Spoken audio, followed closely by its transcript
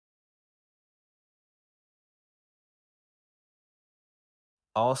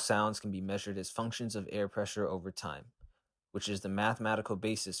All sounds can be measured as functions of air pressure over time, which is the mathematical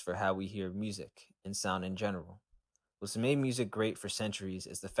basis for how we hear music and sound in general. What's made music great for centuries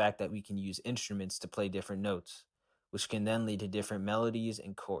is the fact that we can use instruments to play different notes, which can then lead to different melodies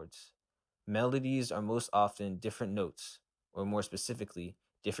and chords. Melodies are most often different notes, or more specifically,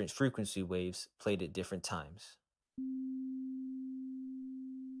 different frequency waves played at different times.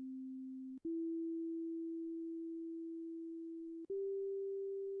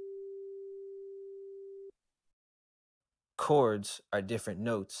 Chords are different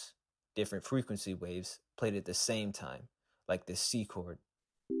notes, different frequency waves played at the same time, like this C chord.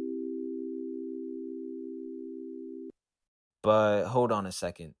 But hold on a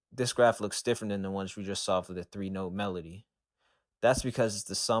second. This graph looks different than the ones we just saw for the three-note melody. That's because it's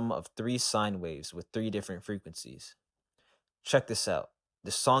the sum of three sine waves with three different frequencies. Check this out.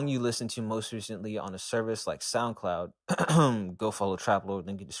 The song you listened to most recently on a service like SoundCloud, go follow Traplord,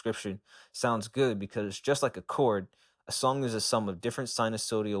 link in description, sounds good because just like a chord, a song is a sum of different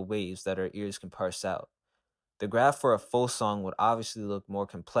sinusoidal waves that our ears can parse out. The graph for a full song would obviously look more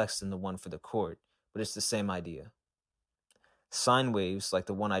complex than the one for the chord, but it's the same idea. Sine waves, like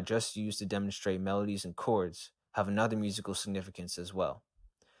the one I just used to demonstrate melodies and chords, have another musical significance as well.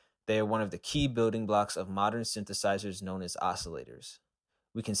 They are one of the key building blocks of modern synthesizers known as oscillators.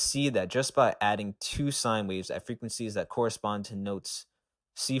 We can see that just by adding two sine waves at frequencies that correspond to notes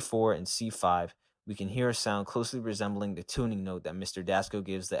C4 and C5, we can hear a sound closely resembling the tuning note that Mr. Dasko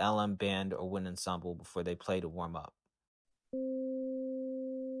gives the LM band or wind ensemble before they play to warm up.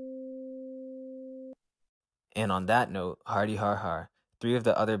 And on that note, hardy har har, three of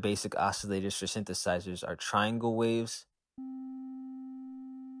the other basic oscillators for synthesizers are triangle waves,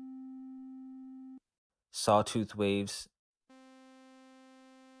 sawtooth waves,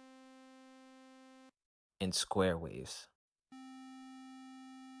 and square waves.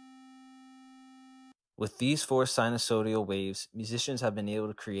 With these four sinusoidal waves, musicians have been able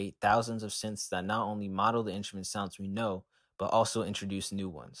to create thousands of synths that not only model the instrument sounds we know, but also introduce new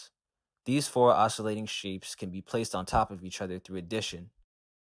ones. These four oscillating shapes can be placed on top of each other through addition.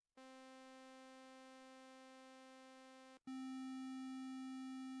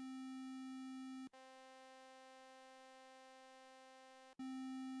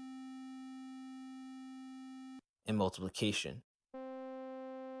 And multiplication.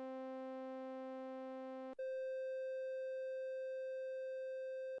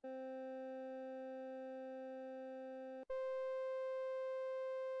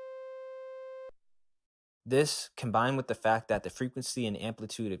 This, combined with the fact that the frequency and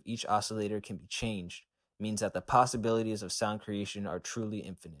amplitude of each oscillator can be changed, means that the possibilities of sound creation are truly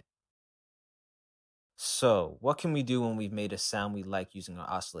infinite. So, what can we do when we've made a sound we like using our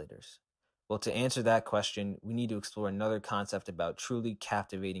oscillators? Well, to answer that question, we need to explore another concept about truly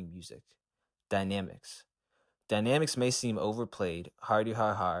captivating music: dynamics. Dynamics may seem overplayed, hardy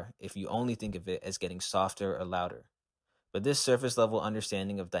har har, if you only think of it as getting softer or louder. But this surface level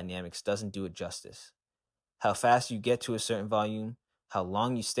understanding of dynamics doesn't do it justice. How fast you get to a certain volume, how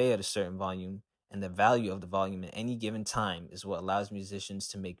long you stay at a certain volume, and the value of the volume at any given time is what allows musicians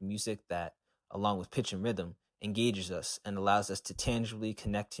to make music that, along with pitch and rhythm, engages us and allows us to tangibly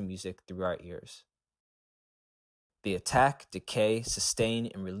connect to music through our ears. The attack, decay,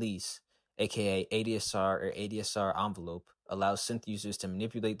 sustain, and release, aka ADSR or ADSR envelope, allows synth users to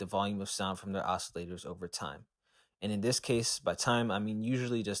manipulate the volume of sound from their oscillators over time. And in this case, by time, I mean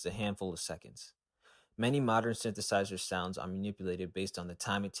usually just a handful of seconds. Many modern synthesizer sounds are manipulated based on the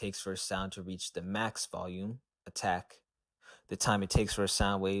time it takes for a sound to reach the max volume, attack, the time it takes for a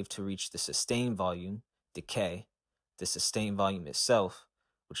sound wave to reach the sustain volume, decay, the sustain volume itself,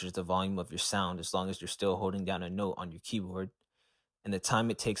 which is the volume of your sound as long as you're still holding down a note on your keyboard, and the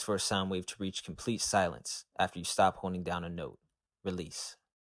time it takes for a sound wave to reach complete silence after you stop holding down a note, release.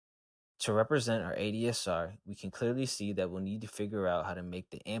 To represent our ADSR, we can clearly see that we'll need to figure out how to make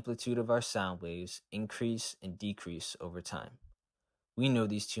the amplitude of our sound waves increase and decrease over time. We know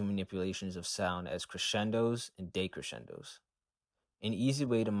these two manipulations of sound as crescendos and decrescendos. An easy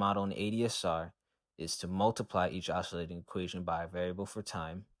way to model an ADSR is to multiply each oscillating equation by a variable for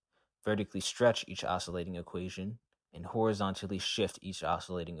time, vertically stretch each oscillating equation, and horizontally shift each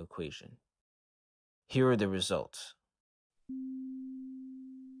oscillating equation. Here are the results.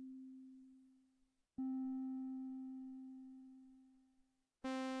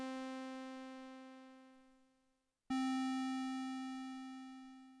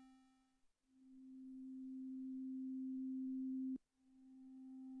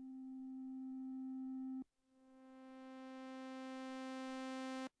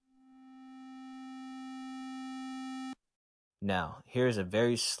 Now, here is a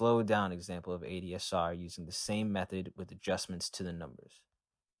very slowed down example of ADSR using the same method with adjustments to the numbers.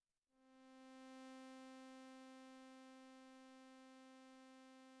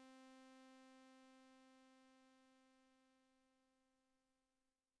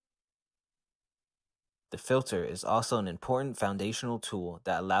 The filter is also an important foundational tool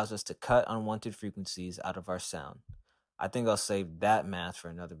that allows us to cut unwanted frequencies out of our sound. I think I'll save that math for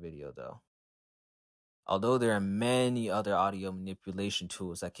another video though. Although there are many other audio manipulation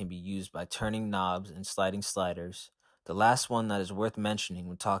tools that can be used by turning knobs and sliding sliders, the last one that is worth mentioning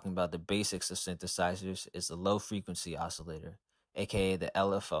when talking about the basics of synthesizers is the low frequency oscillator, aka the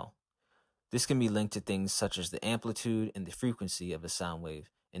LFO. This can be linked to things such as the amplitude and the frequency of a sound wave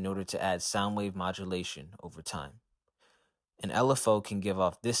in order to add sound wave modulation over time. An LFO can give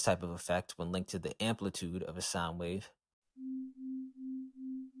off this type of effect when linked to the amplitude of a sound wave,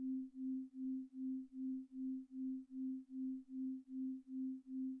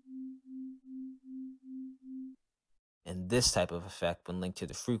 and this type of effect when linked to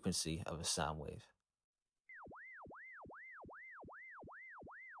the frequency of a sound wave.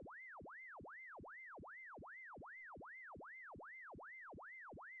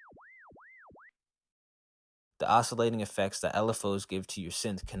 The oscillating effects that LFOs give to your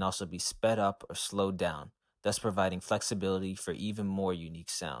synth can also be sped up or slowed down, thus providing flexibility for even more unique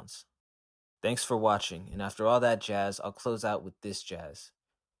sounds. Thanks for watching, and after all that jazz, I'll close out with this jazz.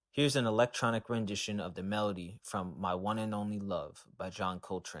 Here's an electronic rendition of the melody from My One and Only Love by John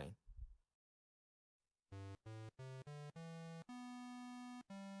Coltrane.